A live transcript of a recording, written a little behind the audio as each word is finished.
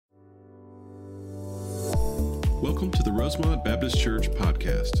Welcome to the Rosemont Baptist Church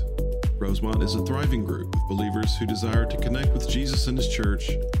podcast. Rosemont is a thriving group of believers who desire to connect with Jesus and His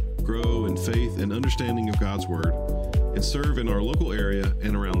church, grow in faith and understanding of God's Word, and serve in our local area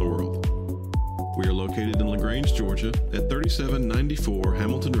and around the world. We are located in LaGrange, Georgia at 3794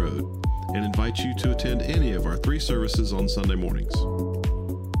 Hamilton Road and invite you to attend any of our 3 services on Sunday mornings.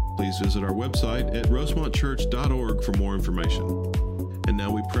 Please visit our website at rosemontchurch.org for more information. And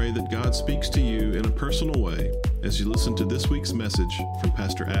now we pray that God speaks to you in a personal way as you listen to this week's message from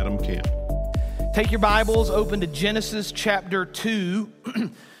Pastor Adam Camp. Take your Bibles, open to Genesis chapter 2.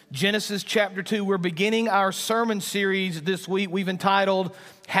 Genesis chapter 2. We're beginning our sermon series this week. We've entitled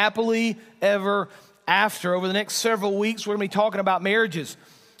Happily Ever After. Over the next several weeks, we're going to be talking about marriages.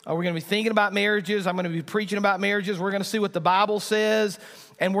 We're going to be thinking about marriages. I'm going to be preaching about marriages. We're going to see what the Bible says.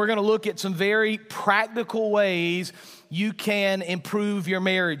 And we're going to look at some very practical ways you can improve your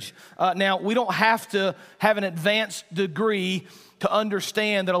marriage. Now, we don't have to have an advanced degree to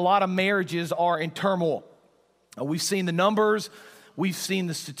understand that a lot of marriages are in turmoil. We've seen the numbers. We've seen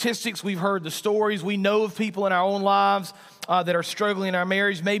the statistics. We've heard the stories. We know of people in our own lives that are struggling in our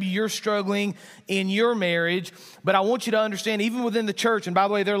marriage. Maybe you're struggling in your marriage. But I want you to understand, even within the church, and by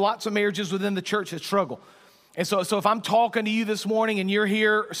the way, there are lots of marriages within the church that struggle. And so if I'm talking to you this morning and you're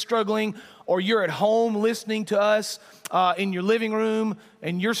here struggling, or you're at home listening to us in your living room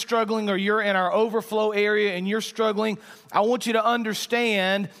and you're struggling, or you're in our overflow area and you're struggling, I want you to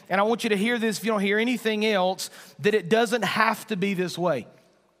understand, and I want you to hear this if you don't hear anything else, that it doesn't have to be this way.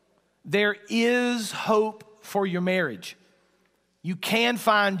 There is hope for your marriage. You can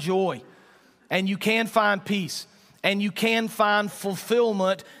find joy, and you can find peace, and you can find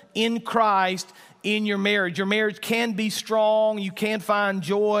fulfillment in Christ in your marriage. Your marriage can be strong. You can find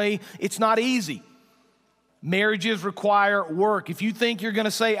joy. It's not easy. Marriages require work. If you think you're going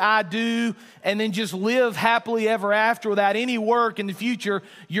to say, I do, and then just live happily ever after without any work in the future,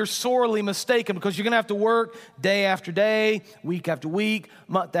 you're sorely mistaken, because you're going to have to work day after day, week after week,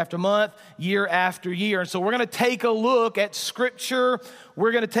 month after month, year after year. And so we're going to take a look at Scripture.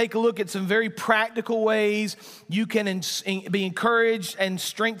 We're going to take a look at some very practical ways you can be encouraged and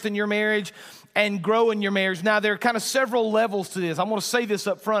strengthen your marriage and grow in your marriage. Now, there are kind of several levels to this. I'm going to say this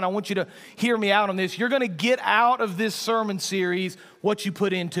up front. I want you to hear me out on this. You're going to get out of this sermon series what you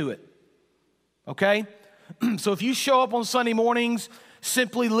put into it, okay? So if you show up on Sunday mornings,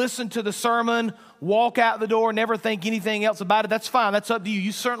 simply listen to the sermon, walk out the door, never think anything else about it, that's fine. That's up to you.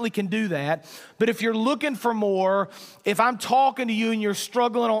 You certainly can do that. But if you're looking for more, if I'm talking to you and you're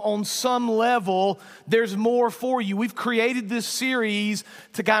struggling on some level, there's more for you. We've created this series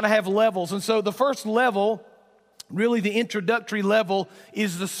to kind of have levels. And so the first level, really the introductory level,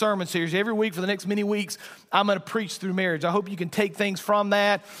 is the sermon series. Every week for the next many weeks, I'm going to preach through marriage. I hope you can take things from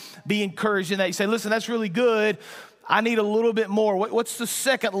that, be encouraged in that. You say, listen, that's really good. I need a little bit more. What's the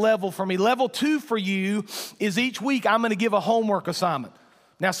second level for me? Level 2 for you is each week I'm going to give a homework assignment.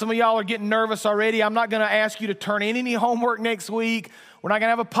 Now, some of y'all are getting nervous already. I'm not going to ask you to turn in any homework next week. We're not going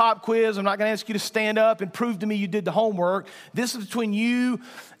to have a pop quiz. I'm not going to ask you to stand up and prove to me you did the homework. This is between you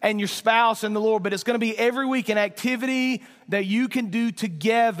and your spouse and the Lord, but it's going to be every week an activity that you can do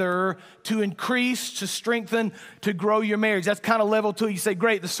together to increase, to strengthen, to grow your marriage. That's kind of level 2. You say,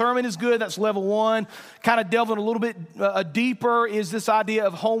 great, the sermon is good. That's level 1. Kind of delving a little bit deeper is this idea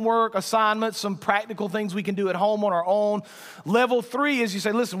of homework, assignments, some practical things we can do at home on our own. Level 3 is you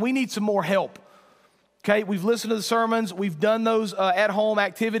say, listen, we need some more help. Okay, we've listened to the sermons. We've done those at-home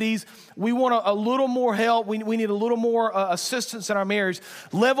activities. We want a little more help. We need a little more assistance in our marriage.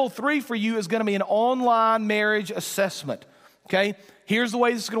 Level 3 for you is going to be an online marriage assessment. Okay, here's the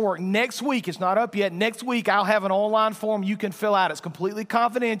way this is going to work. Next week, it's not up yet. Next week, I'll have an online form you can fill out. It's completely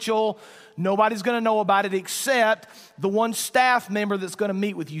confidential. Nobody's going to know about it except the one staff member that's going to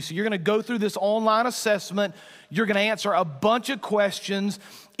meet with you. So you're going to go through this online assessment. You're going to answer a bunch of questions.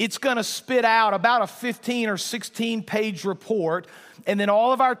 It's going to spit out about a 15 or 16 page report. And then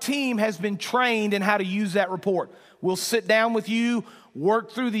all of our team has been trained in how to use that report. We'll sit down with you,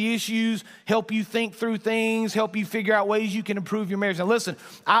 work through the issues, help you think through things, help you figure out ways you can improve your marriage. Now listen,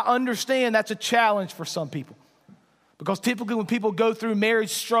 I understand that's a challenge for some people, because typically when people go through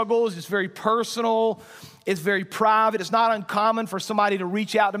marriage struggles, it's very personal, it's very private. It's not uncommon for somebody to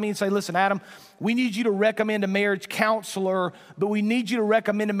reach out to me and say, listen, Adam, we need you to recommend a marriage counselor, but we need you to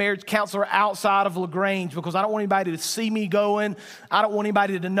recommend a marriage counselor outside of LaGrange, because I don't want anybody to see me going. I don't want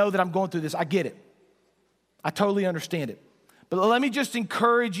anybody to know that I'm going through this. I get it. I totally understand it. But let me just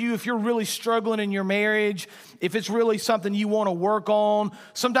encourage you, if you're really struggling in your marriage, if it's really something you want to work on,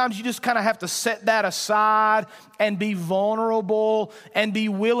 sometimes you just kind of have to set that aside and be vulnerable and be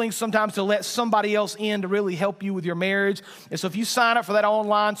willing sometimes to let somebody else in to really help you with your marriage. And so if you sign up for that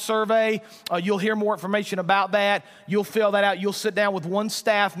online survey, you'll hear more information about that. You'll fill that out. You'll sit down with one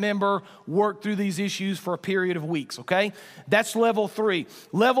staff member, work through these issues for a period of weeks, okay? That's level 3.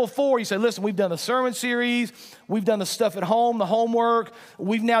 Level 4, you say, listen, we've done the sermon series. We've done the stuff at home, the homework.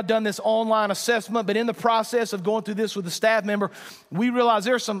 We've now done this online assessment. But in the process of going through this with the staff member, we realize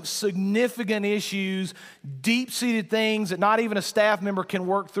there are some significant issues, deep-seated things that not even a staff member can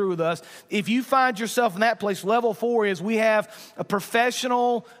work through with us. If you find yourself in that place, level 4 is we have a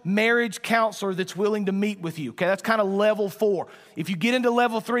professional marriage counselor that's willing to meet with you. Okay, that's kind of level 4. If you get into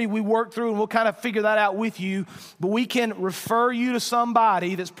level 3, we work through and we'll kind of figure that out with you. But we can refer you to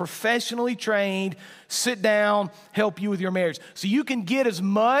somebody that's professionally trained, sit down, help you with your marriage. So you can get as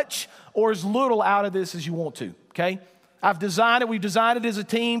much or as little out of this as you want to, okay? We've designed it as a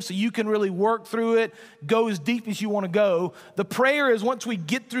team so you can really work through it, go as deep as you want to go. The prayer is once we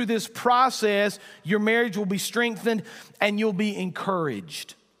get through this process, your marriage will be strengthened and you'll be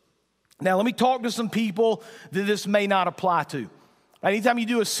encouraged. Now, let me talk to some people that this may not apply to. Anytime you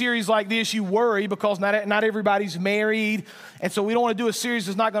do a series like this, you worry because not everybody's married. And so we don't want to do a series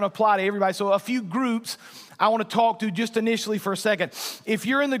that's not going to apply to everybody. So a few groups I want to talk to just initially for a second. If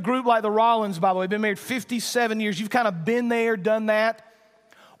you're in the group like the Rollins, by the way, been married 57 years, you've kind of been there, done that.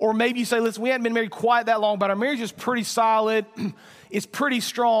 Or maybe you say, listen, we haven't been married quite that long, but our marriage is pretty solid, it's pretty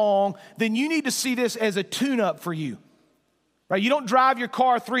strong. Then you need to see this as a tune-up for you. Right? You don't drive your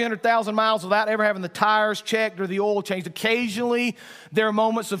car 300,000 miles without ever having the tires checked or the oil changed. Occasionally, there are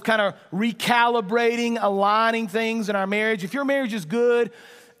moments of kind of recalibrating, aligning things in our marriage. If your marriage is good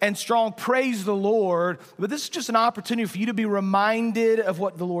and strong, praise the Lord. But this is just an opportunity for you to be reminded of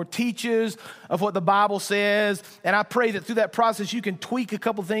what the Lord teaches, of what the Bible says. And I pray that through that process, you can tweak a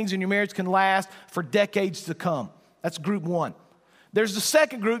couple things and your marriage can last for decades to come. That's group 1. There's the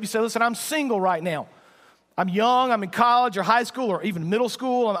second group. You say, listen, I'm single right now. I'm young, I'm in college or high school or even middle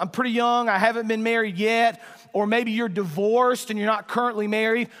school. I'm pretty young, I haven't been married yet. Or maybe you're divorced and you're not currently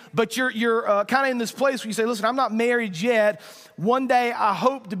married, but you're kind of in this place where you say, listen, I'm not married yet. One day I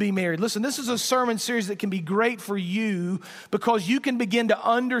hope to be married. Listen, this is a sermon series that can be great for you because you can begin to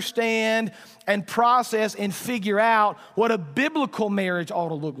understand and process and figure out what a biblical marriage ought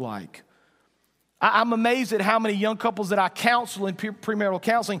to look like. I'm amazed at how many young couples that I counsel in premarital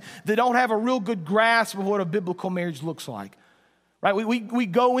counseling that don't have a real good grasp of what a biblical marriage looks like. Right? We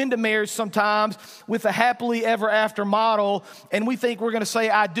go into marriage sometimes with a happily ever after model, and we think we're going to say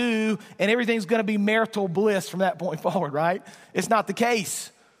I do, and everything's going to be marital bliss from that point forward, right? It's not the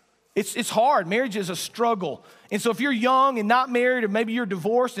case. It's hard. Marriage is a struggle. And so if you're young and not married, or maybe you're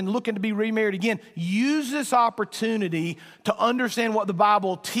divorced and looking to be remarried again, use this opportunity to understand what the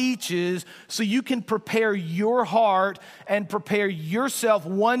Bible teaches so you can prepare your heart and prepare yourself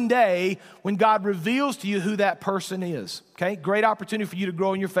one day when God reveals to you who that person is. Okay? Great opportunity for you to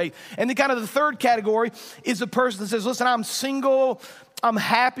grow in your faith. And then kind of the third category is the person that says, listen, I'm single. I'm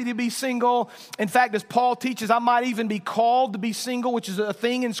happy to be single. In fact, as Paul teaches, I might even be called to be single, which is a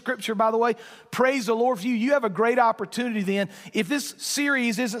thing in Scripture, by the way. Praise the Lord for you. You have a great opportunity then. If this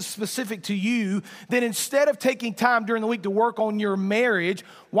series isn't specific to you, then instead of taking time during the week to work on your marriage,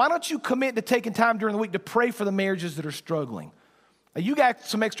 why don't you commit to taking time during the week to pray for the marriages that are struggling? Now, you got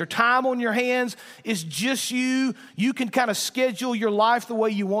some extra time on your hands. It's just you. You can kind of schedule your life the way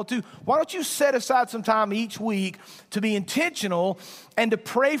you want to. Why don't you set aside some time each week to be intentional and to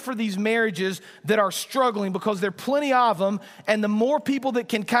pray for these marriages that are struggling, because there are plenty of them, and the more people that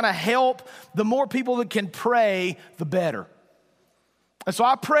can kind of help, the more people that can pray, the better. And so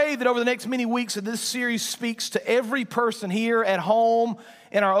I pray that over the next many weeks that this series speaks to every person here at home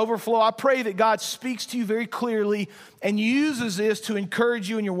in our overflow. I pray that God speaks to you very clearly and uses this to encourage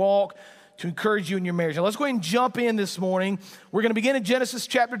you in your walk, to encourage you in your marriage. Now let's go ahead and jump in this morning. We're going to begin in Genesis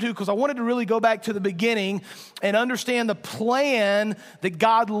chapter 2 because I wanted to really go back to the beginning and understand the plan that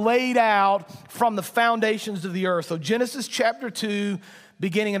God laid out from the foundations of the earth. So Genesis chapter 2,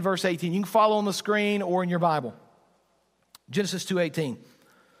 beginning in verse 18. You can follow on the screen or in your Bible. Genesis 2:18.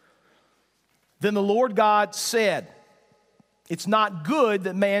 Then the Lord God said, it's not good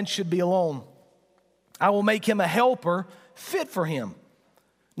that man should be alone. I will make him a helper fit for him.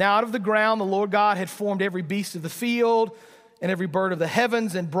 Now out of the ground the Lord God had formed every beast of the field and every bird of the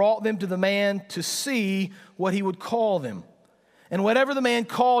heavens and brought them to the man to see what he would call them. And whatever the man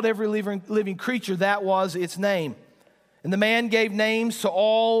called every living creature, that was its name. And the man gave names to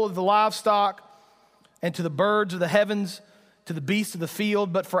all of the livestock and to the birds of the heavens to the beasts of the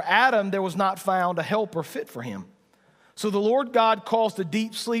field, but for Adam there was not found a helper fit for him. So the Lord God caused a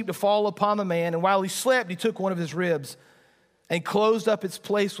deep sleep to fall upon the man, and while he slept, he took one of his ribs and closed up its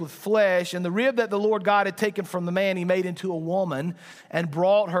place with flesh. And the rib that the Lord God had taken from the man, he made into a woman and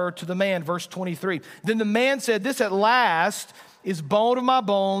brought her to the man. Verse 23. Then the man said, this at last is bone of my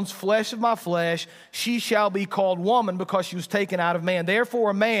bones, flesh of my flesh. She shall be called woman because she was taken out of man. Therefore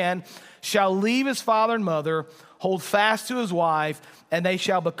a man shall leave his father and mother, hold fast to his wife, and they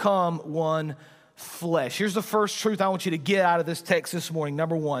shall become one flesh. Here's the first truth I want you to get out of this text this morning.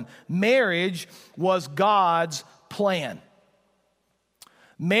 Number one, marriage was God's plan.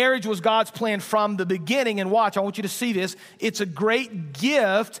 Marriage was God's plan from the beginning. And watch, I want you to see this. It's a great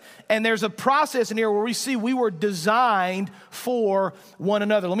gift, and there's a process in here where we see we were designed for one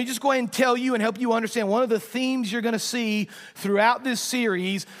another. Let me just go ahead and tell you and help you understand one of the themes you're going to see throughout this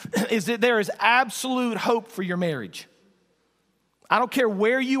series is that there is absolute hope for your marriage. I don't care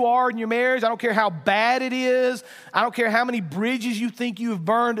where you are in your marriage. I don't care how bad it is. I don't care how many bridges you think you have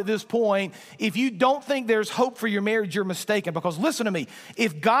burned at this point. If you don't think there's hope for your marriage, you're mistaken. Because listen to me,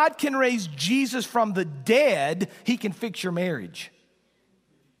 if God can raise Jesus from the dead, he can fix your marriage.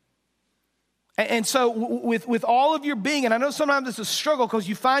 And so with all of your being, and I know sometimes it's a struggle because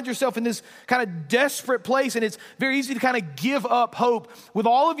you find yourself in this kind of desperate place and it's very easy to kind of give up hope. With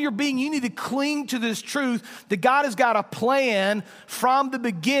all of your being, you need to cling to this truth that God has got a plan from the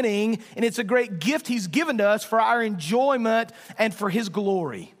beginning, and it's a great gift he's given to us for our enjoyment and for his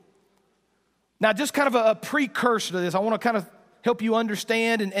glory. Now, just kind of a precursor to this, I want to kind of help you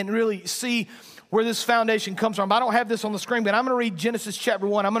understand and really see where this foundation comes from. I don't have this on the screen, but I'm going to read Genesis chapter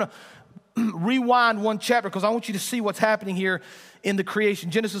 1. I'm going to rewind one chapter because I want you to see what's happening here in the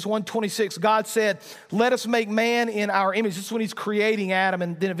creation. Genesis 1:26, God said, let us make man in our image. This is when he's creating Adam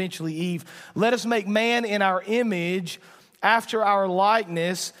and then eventually Eve. Let us make man in our image after our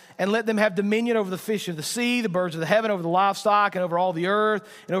likeness, and let them have dominion over the fish of the sea, the birds of the heaven, over the livestock, and over all the earth,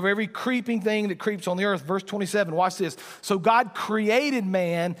 and over every creeping thing that creeps on the earth. Verse 27, watch this. So God created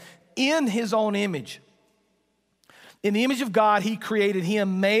man in his own image. In the image of God, he created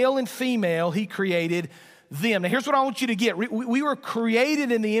him, male and female, he created them. Now, here's what I want you to get. We were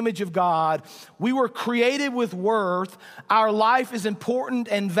created in the image of God. We were created with worth. Our life is important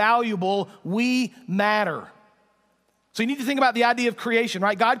and valuable. We matter. So you need to think about the idea of creation,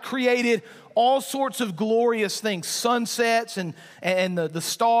 right? God created all sorts of glorious things, sunsets and the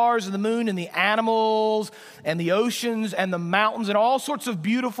stars and the moon and the animals and the oceans and the mountains and all sorts of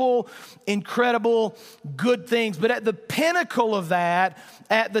beautiful, incredible, good things. But at the pinnacle of that,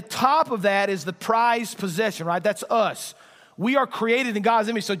 at the top of that is the prized possession, right? That's us. We are created in God's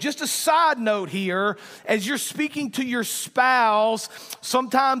image. So just a side note here, as you're speaking to your spouse,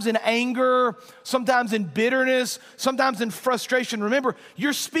 sometimes in anger, sometimes in bitterness, sometimes in frustration, remember,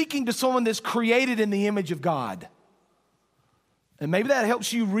 you're speaking to someone that's created in the image of God. And maybe that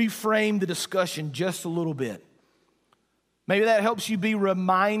helps you reframe the discussion just a little bit. Maybe that helps you be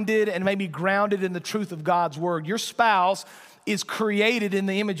reminded and maybe grounded in the truth of God's word. Your spouse is created in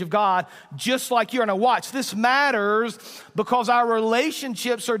the image of God, just like you are. Now watch, this matters because our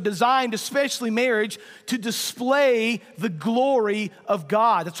relationships are designed, especially marriage, to display the glory of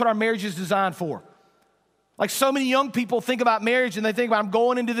God. That's what our marriage is designed for. Like so many young people think about marriage and they think about, I'm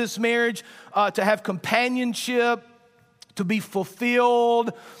going into this marriage to have companionship, to be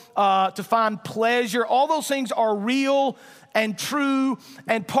fulfilled, to find pleasure. All those things are real and true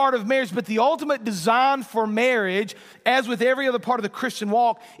and part of marriage, but the ultimate design for marriage, as with every other part of the Christian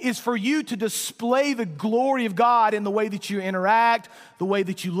walk, is for you to display the glory of God in the way that you interact, the way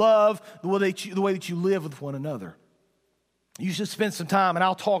that you love, the way that you live with one another. You should spend some time, and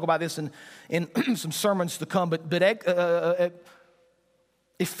I'll talk about this in some sermons to come, but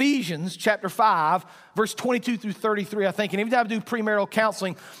Ephesians chapter 5, verse 22 through 33, I think. And every time I do premarital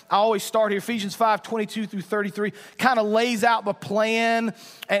counseling, I always start here. Ephesians 5, 22 through 33 kind of lays out the plan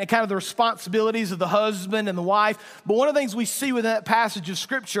and kind of the responsibilities of the husband and the wife. But one of the things we see within that passage of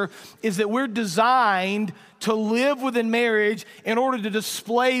Scripture is that we're designed to live within marriage in order to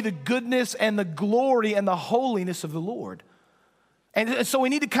display the goodness and the glory and the holiness of the Lord. And so we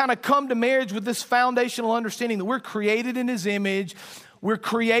need to kind of come to marriage with this foundational understanding that we're created in His image. We're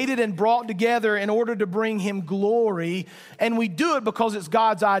created and brought together in order to bring Him glory, and we do it because it's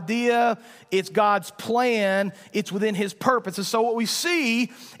God's idea, it's God's plan, it's within His purpose. And so what we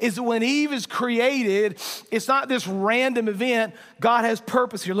see is that when Eve is created, it's not this random event. God has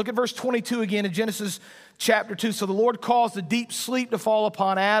purpose here. Look at verse 22 again in Genesis chapter 2. So the Lord caused a deep sleep to fall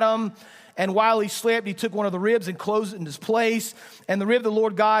upon Adam, And while he slept, he took one of the ribs and closed it in his place. And the rib the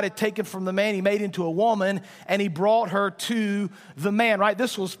Lord God had taken from the man, he made into a woman, and he brought her to the man, right?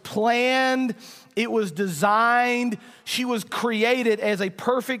 This was planned. It was designed. She was created as a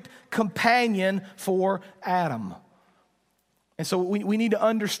perfect companion for Adam. And so we need to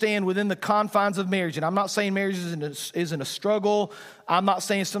understand within the confines of marriage, and I'm not saying marriage isn't a struggle. I'm not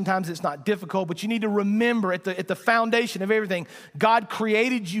saying sometimes it's not difficult, but you need to remember at the foundation of everything, God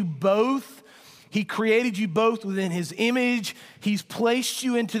created you both. He created you both within his image. He's placed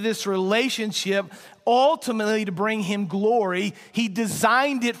you into this relationship ultimately to bring him glory. He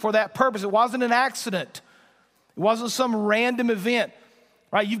designed it for that purpose. It wasn't an accident. It wasn't some random event.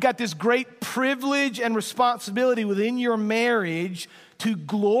 Right, you've got this great privilege and responsibility within your marriage to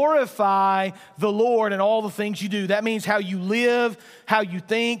glorify the Lord in all the things you do. That means how you live, how you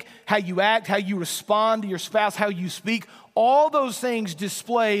think, how you act, how you respond to your spouse, how you speak. All those things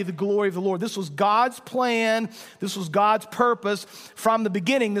display the glory of the Lord. This was God's plan. This was God's purpose. From the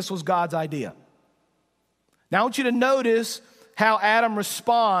beginning, this was God's idea. Now, I want you to notice how Adam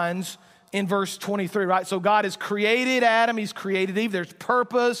responds in verse 23, right? So God has created Adam, he's created Eve. There's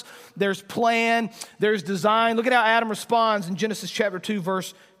purpose, there's plan, there's design. Look at how Adam responds in Genesis chapter 2,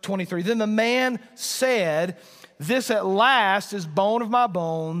 verse 23. Then the man said, "This at last is bone of my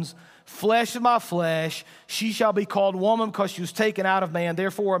bones, flesh of my flesh. She shall be called woman because she was taken out of man.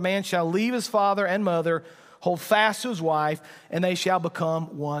 Therefore a man shall leave his father and mother, hold fast to his wife, and they shall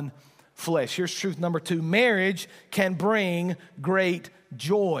become one flesh." Here's truth number 2. Marriage can bring great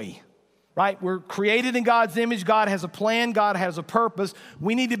joy. Right? We're created in God's image. God has a plan. God has a purpose.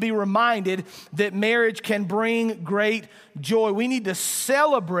 We need to be reminded that marriage can bring great joy. We need to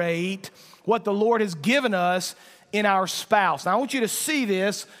celebrate what the Lord has given us in our spouse. Now, I want you to see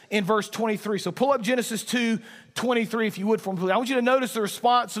this in verse 23. So pull up Genesis 2:23 if you would for me. I want you to notice the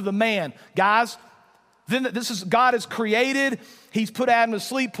response of the man. Guys, then God has created. He's put Adam to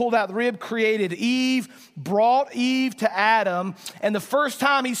sleep, pulled out the rib, created Eve, brought Eve to Adam. And the first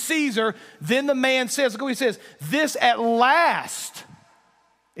time he sees her, then the man says, look what he says, "This at last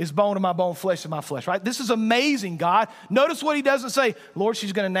is bone of my bone, flesh of my flesh," right? This is amazing, God. Notice what he doesn't say. "Lord,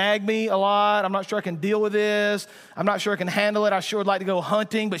 she's going to nag me a lot. I'm not sure I can deal with this. I'm not sure I can handle it. I sure would like to go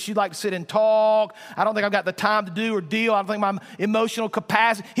hunting, but she'd like to sit and talk. I don't think I've got the time to do or deal. I don't think my emotional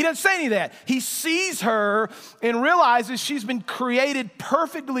capacity." He doesn't say any of that. He sees her and realizes she's been created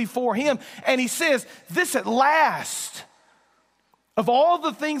perfectly for him. And he says, "This at last, of all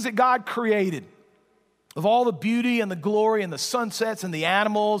the things that God created, of all the beauty and the glory and the sunsets and the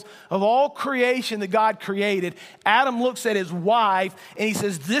animals, of all creation that God created," Adam looks at his wife and he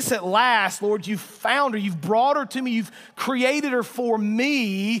says, "This at last, Lord, you've found her. You've brought her to me. You've created her for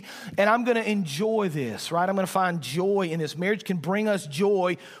me, and I'm going to enjoy this," right? I'm going to find joy in this. Marriage can bring us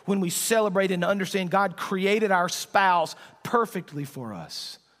joy when we celebrate and understand God created our spouse perfectly for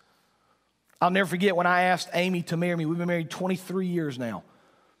us. I'll never forget when I asked Amy to marry me. We've been married 23 years now.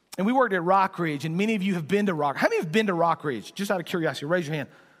 And we worked at Rock Ridge, and many of you have been to Rock. How many have been to Rock Ridge? Just out of curiosity, raise your hand.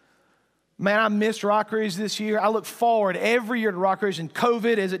 Man, I missed Rock Ridge this year. I look forward every year to Rock Ridge, and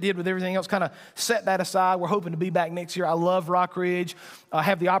COVID, as it did with everything else, kind of set that aside. We're hoping to be back next year. I love Rock Ridge. I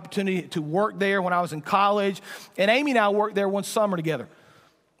have the opportunity to work there when I was in college. And Amy and I worked there one summer together.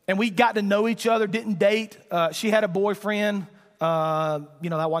 And we got to know each other, didn't date. She had a boyfriend. That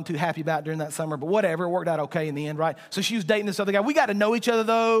I wasn't too happy about during that summer, but whatever, it worked out okay in the end, right? So she was dating this other guy. We got to know each other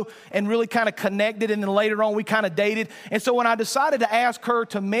though, and really kind of connected, and then later on we kind of dated. And so when I decided to ask her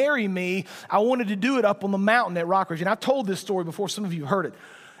to marry me, I wanted to do it up on the mountain at Rock Ridge. And I told this story before, some of you heard it.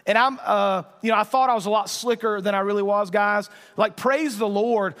 And I thought I was a lot slicker than I really was, guys. Like, praise the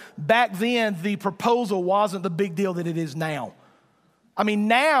Lord, back then the proposal wasn't the big deal that it is now. I mean,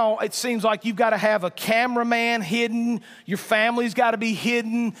 now it seems like you've got to have a cameraman hidden. Your family's got to be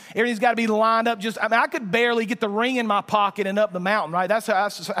hidden. Everything's got to be lined up. I could barely get the ring in my pocket and up the mountain, right? That's how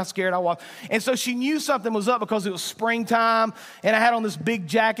scared I was. And so she knew something was up because it was springtime, and I had on this big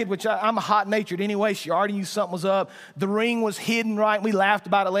jacket, which I'm a hot-natured anyway. She already knew something was up. The ring was hidden, right? And we laughed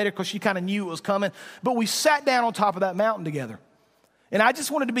about it later because she kind of knew it was coming. But we sat down on top of that mountain together. And I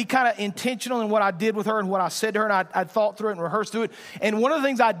just wanted to be kind of intentional in what I did with her and what I said to her, and I thought through it and rehearsed through it. And one of the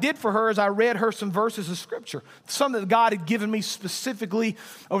things I did for her is I read her some verses of Scripture, something that God had given me specifically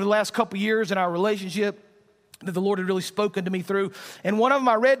over the last couple of years in our relationship that the Lord had really spoken to me through. And one of them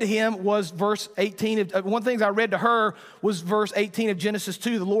I read to him was verse 18. One of the things I read to her was verse 18 of Genesis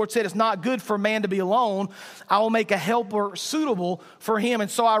 2. The Lord said, "It's not good for man to be alone. I will make a helper suitable for him."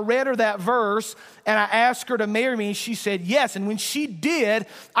 And so I read her that verse, and I asked her to marry me, and she said yes. And when she did,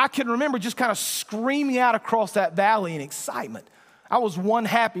 I can remember just kind of screaming out across that valley in excitement. I was one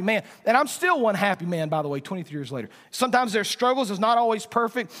happy man. And I'm still one happy man, by the way, 23 years later. Sometimes there's struggles. It's not always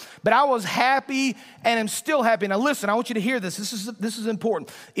perfect. But I was happy and am still happy. Now listen, I want you to hear this. This is important.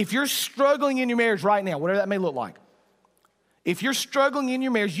 If you're struggling in your marriage right now, whatever that may look like, if you're struggling in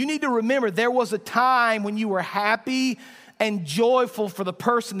your marriage, you need to remember there was a time when you were happy and joyful for the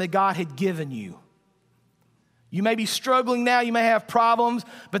person that God had given you. You may be struggling now, you may have problems,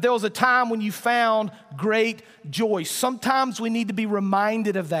 but there was a time when you found great joy. Sometimes we need to be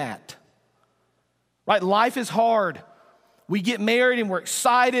reminded of that. Right? Life is hard. We get married and we're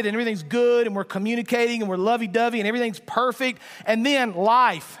excited and everything's good and we're communicating and we're lovey-dovey and everything's perfect, and then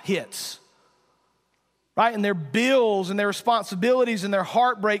life hits. Right? And their bills and their responsibilities and their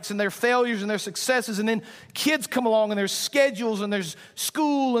heartbreaks and their failures and their successes. And then kids come along and there's schedules and there's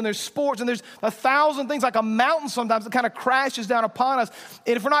school and there's sports and there's 1,000 things, like a mountain sometimes that kind of crashes down upon us.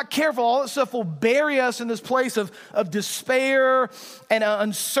 And if we're not careful, all that stuff will bury us in this place of despair and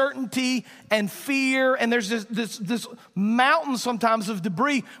uncertainty and fear. And there's this mountain sometimes of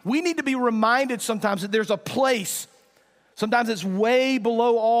debris. We need to be reminded sometimes that there's a place. Sometimes it's way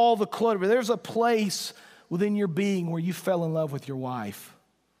below all the clutter, but there's a place within your being where you fell in love with your wife,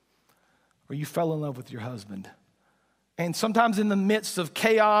 or you fell in love with your husband. And sometimes in the midst of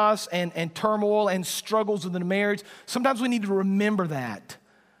chaos and turmoil and struggles within a marriage, sometimes we need to remember that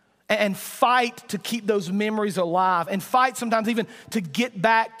and fight to keep those memories alive, and fight sometimes even to get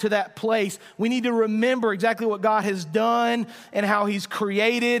back to that place. We need to remember exactly what God has done and how He's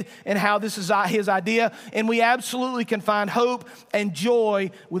created and how this is His idea. And we absolutely can find hope and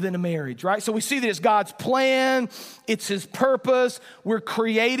joy within a marriage, right? So we see that it's God's plan, it's His purpose. We're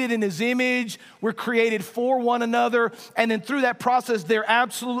created in His image. We're created for one another. And then through that process, there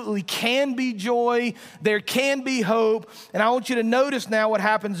absolutely can be joy. There can be hope. And I want you to notice now what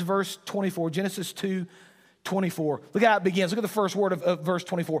happens in verse 24, Genesis 2:24. Look how it begins. Look at the first word of verse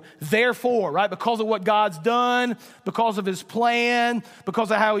 24. Therefore, right? Because of what God's done, because of His plan,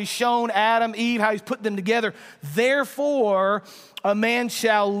 because of how He's shown Adam, Eve, how He's put them together. Therefore, a man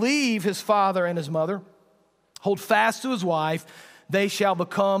shall leave his father and his mother, hold fast to his wife, they shall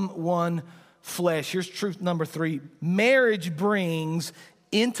become one flesh. Here's truth number 3. Marriage brings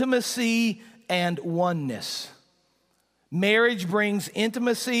intimacy and oneness. Marriage brings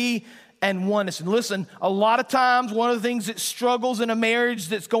intimacy and oneness. And listen, a lot of times, one of the things that struggles in a marriage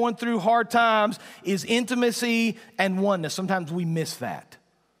that's going through hard times is intimacy and oneness. Sometimes we miss that.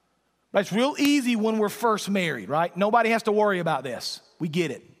 But it's real easy when we're first married, right? Nobody has to worry about this. We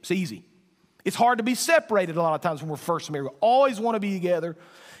get it. It's easy. It's hard to be separated a lot of times when we're first married. We always want to be together.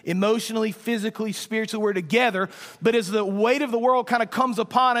 Emotionally, physically, spiritually, we're together. But as the weight of the world kind of comes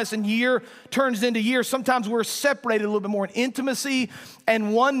upon us and year turns into year, sometimes we're separated a little bit more. And intimacy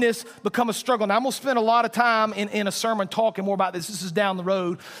and oneness become a struggle. Now, I'm going to spend a lot of time in a sermon talking more about this. This is down the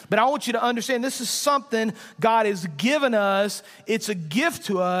road. But I want you to understand this is something God has given us. It's a gift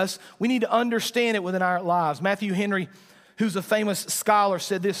to us. We need to understand it within our lives. Matthew Henry, who's a famous scholar,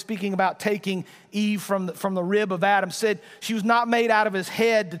 said this, speaking about taking Eve from the rib of Adam, said, she was not made out of his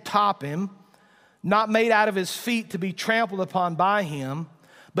head to top him, not made out of his feet to be trampled upon by him,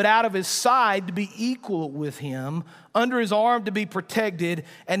 but out of his side to be equal with him, under his arm to be protected,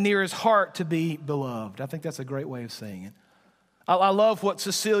 and near his heart to be beloved. I think that's a great way of saying it. I love what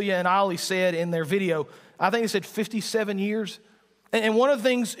Cecilia and Ollie said in their video. I think they said 57 years. And one of the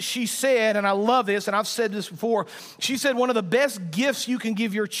things she said, and I love this, and I've said this before, she said one of the best gifts you can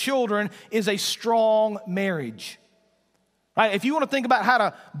give your children is a strong marriage. Right? If you want to think about how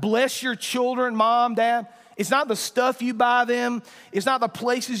to bless your children, mom, dad, it's not the stuff you buy them. It's not the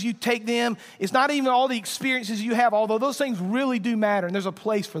places you take them. It's not even all the experiences you have, although those things really do matter, and there's a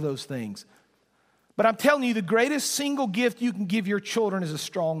place for those things. But I'm telling you, the greatest single gift you can give your children is a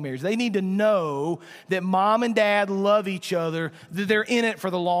strong marriage. They need to know that mom and dad love each other, that they're in it for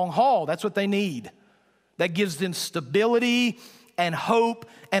the long haul. That's what they need. That gives them stability and hope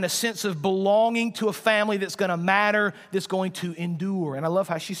and a sense of belonging to a family that's going to matter, that's going to endure. And I love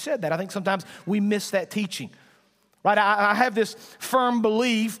how she said that. I think sometimes we miss that teaching. Right? I have this firm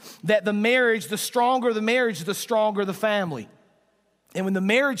belief that the stronger the marriage, the stronger the family. And when the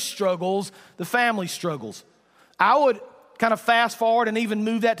marriage struggles, the family struggles. I would kind of fast forward and even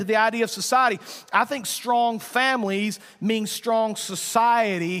move that to the idea of society. I think strong families mean strong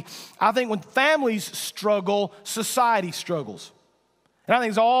society. I think when families struggle, society struggles. And I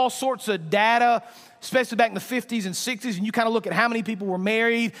think there's all sorts of data, especially back in the 50s and 60s, and you kind of look at how many people were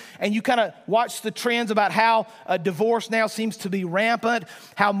married, and you kind of watch the trends about how divorce now seems to be rampant,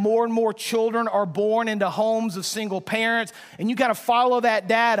 how more and more children are born into homes of single parents, and you kind of follow that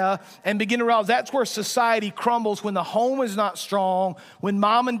data and begin to realize that's where society crumbles when the home is not strong, when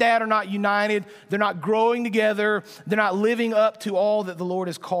mom and dad are not united, they're not growing together, they're not living up to all that the Lord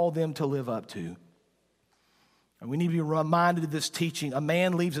has called them to live up to. And we need to be reminded of this teaching. A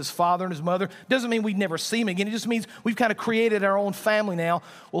man leaves his father and his mother. Doesn't mean we'd never see him again. It just means we've kind of created our own family now.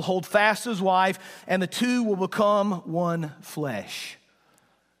 We'll hold fast to his wife, and the two will become one flesh.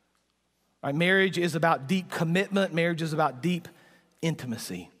 All right, marriage is about deep commitment. Marriage is about deep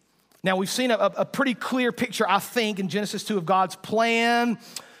intimacy. Now, we've seen a pretty clear picture, I think, in Genesis 2 of God's plan,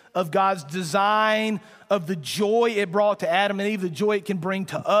 of God's design, of the joy it brought to Adam and Eve, the joy it can bring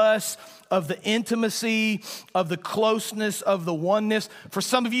to us, of the intimacy, of the closeness, of the oneness. For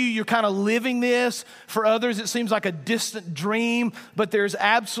some of you, you're kind of living this. For others, it seems like a distant dream, but there's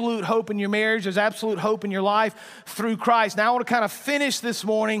absolute hope in your marriage. There's absolute hope in your life through Christ. Now, I want to kind of finish this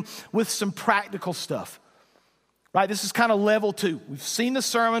morning with some practical stuff. Right, this is kind of level 2. We've seen the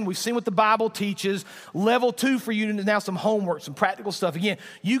sermon. We've seen what the Bible teaches. Level 2 for you is now some homework, some practical stuff. Again,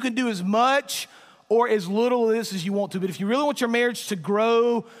 you can do as much or as little of this as you want to, but if you really want your marriage to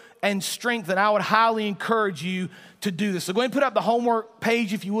grow and strengthen, I would highly encourage you to do this. So go ahead and put up the homework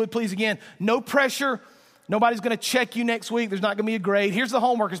page if you would, please. Again, no pressure. Nobody's going to check you next week. There's not going to be a grade. Here's the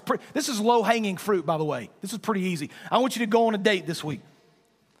homework. This is low-hanging fruit, by the way. This is pretty easy. I want you to go on a date this week.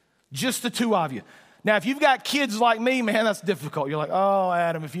 Just the two of you. Now, if you've got kids like me, man, that's difficult. You're like, oh,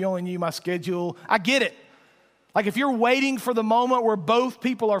 Adam, if you only knew my schedule. I get it. Like if you're waiting for the moment where both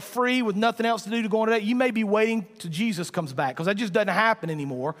people are free with nothing else to do to go on a date, you may be waiting till Jesus comes back because that just doesn't happen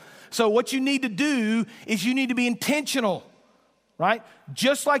anymore. So what you need to do is you need to be intentional, right?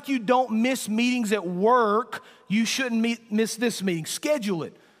 Just like you don't miss meetings at work, you shouldn't miss this meeting. Schedule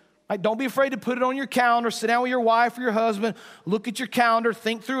it. Right? Don't be afraid to put it on your calendar. Sit down with your wife or your husband. Look at your calendar.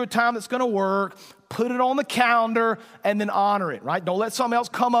 Think through a time that's going to work. Put it on the calendar and then honor it, right? Don't let something else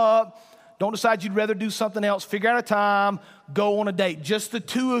come up. Don't decide you'd rather do something else. Figure out a time. Go on a date. Just the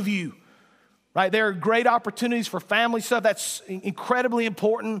two of you, right? There are great opportunities for family stuff. That's incredibly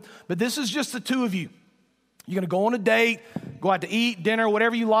important. But this is just the two of you. You're going to go on a date, go out to eat, dinner,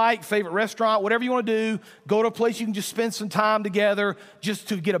 whatever you like, favorite restaurant, whatever you want to do. Go to a place you can just spend some time together, just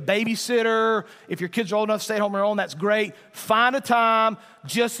to get a babysitter. If your kids are old enough to stay at home on their own, that's great. Find a time,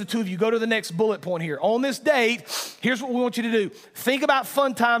 just the two of you. Go to the next bullet point here. On this date, here's what we want you to do. Think about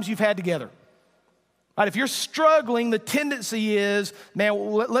fun times you've had together. Right, if you're struggling, the tendency is, man,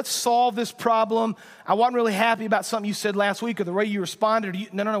 let's solve this problem. I wasn't really happy about something you said last week or the way you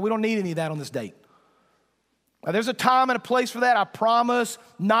responded. No, we don't need any of that on this date. Now, there's a time and a place for that, I promise,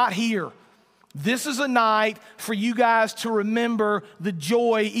 not here. This is a night for you guys to remember the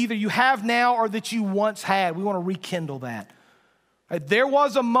joy either you have now or that you once had. We want to rekindle that. Right? There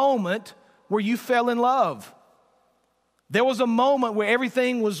was a moment where you fell in love. There was a moment where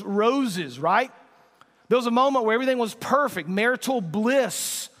everything was roses, right? There was a moment where everything was perfect, marital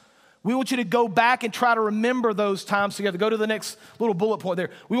bliss. We want you to go back and try to remember those times together. Go to the next little bullet point there.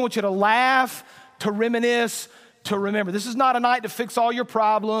 We want you to laugh, to reminisce, to remember. This is not a night to fix all your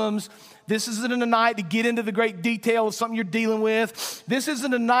problems. This isn't a night to get into the great detail of something you're dealing with. This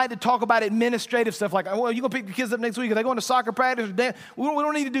isn't a night to talk about administrative stuff like, well, you going to pick the kids up next week? Are they going to soccer practice or dance? We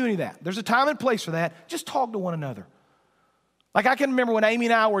don't need to do any of that. There's a time and place for that. Just talk to one another. Like I can remember when Amy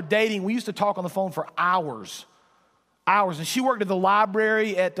and I were dating, we used to talk on the phone for hours. And she worked at the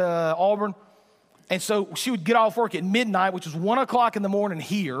library at Auburn. And so she would get off work at midnight, which was 1 o'clock in the morning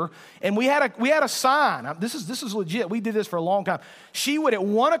here. And we had a sign. This is legit. We did this for a long time. She would, at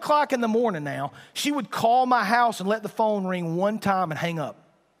 1 o'clock in the morning now, she would call my house and let the phone ring one time and hang up.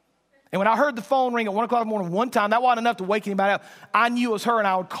 And when I heard the phone ring at 1 o'clock in the morning one time, that wasn't enough to wake anybody up. I knew it was her, and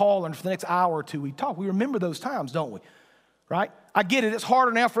I would call her, and for the next hour or two, we'd talk. We remember those times, don't we? Right? I get it. It's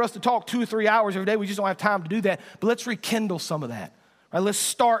harder now for us to talk 2 or 3 hours every day. We just don't have time to do that. But let's rekindle some of that. Right, let's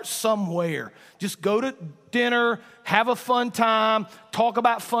start somewhere. Just go to dinner, have a fun time, talk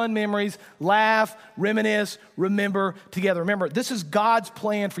about fun memories, laugh, reminisce, remember together. Remember, this is God's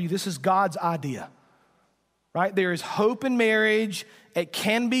plan for you. This is God's idea. Right? There is hope in marriage. It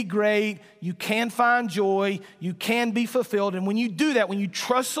can be great. You can find joy. You can be fulfilled. And when you do that, when you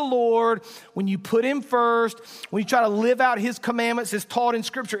trust the Lord, when you put Him first, when you try to live out His commandments as taught in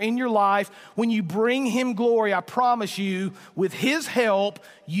Scripture in your life, when you bring Him glory, I promise you, with His help,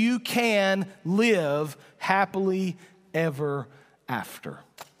 you can live happily ever after.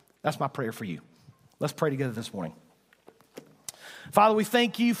 That's my prayer for you. Let's pray together this morning. Father, we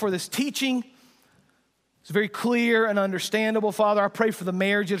thank you for this teaching. It's very clear and understandable. Father, I pray for the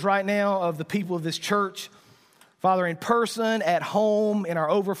marriages right now of the people of this church. Father, in person, at home, in our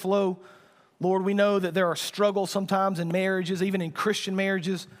overflow. Lord, we know that there are struggles sometimes in marriages, even in Christian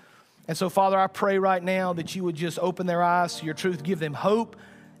marriages. And so, Father, I pray right now that you would just open their eyes to your truth, give them hope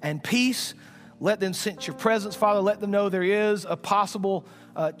and peace. Let them sense your presence, Father. Let them know there is a possible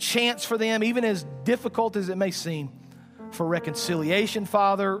chance for them, even as difficult as it may seem, for reconciliation,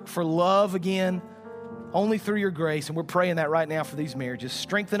 Father, for love again, only through your grace. And we're praying that right now for these marriages.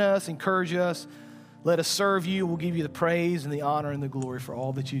 Strengthen us, encourage us. Let us serve you. We'll give you the praise and the honor and the glory for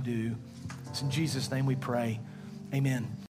all that you do. It's in Jesus' name we pray. Amen.